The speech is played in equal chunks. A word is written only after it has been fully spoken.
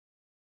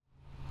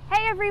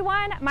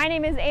everyone, my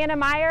name is Anna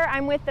Meyer.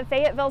 I'm with the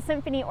Fayetteville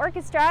Symphony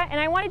Orchestra, and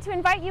I wanted to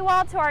invite you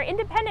all to our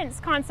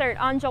Independence concert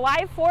on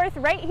July 4th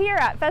right here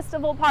at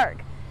Festival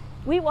Park.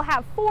 We will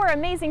have 4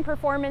 amazing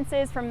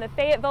performances from the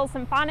Fayetteville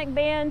Symphonic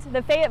Band,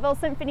 the Fayetteville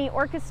Symphony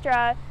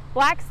Orchestra,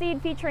 Black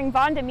Seed featuring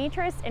Vaughn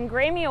Demetris, and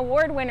Grammy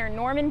Award winner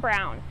Norman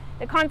Brown.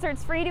 The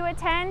concert's free to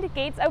attend,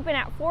 gates open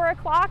at 4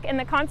 o'clock, and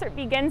the concert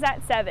begins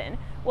at 7.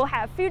 We'll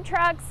have food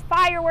trucks,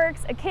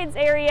 fireworks, a kids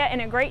area,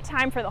 and a great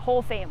time for the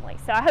whole family.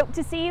 So I hope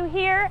to see you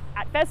here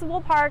at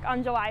Festival Park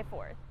on July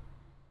 4th.